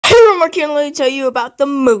Mark here, and let me tell you about the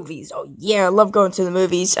movies. Oh yeah, I love going to the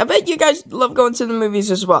movies. I bet you guys love going to the movies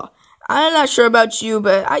as well. I'm not sure about you,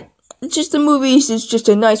 but the movies is just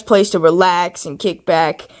a nice place to relax and kick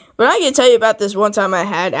back. But I can tell you about this one time I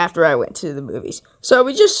had after I went to the movies. So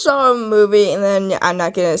we just saw a movie, and then I'm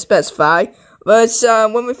not gonna specify. But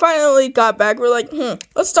when we finally got back, we're like,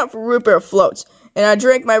 let's stop for root beer floats. And I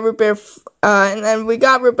drank my root beer, and then we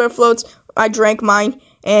got root beer floats. I drank mine,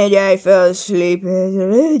 and I fell asleep.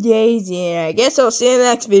 And I guess I'll see you in the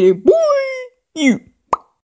next video. Bye! You.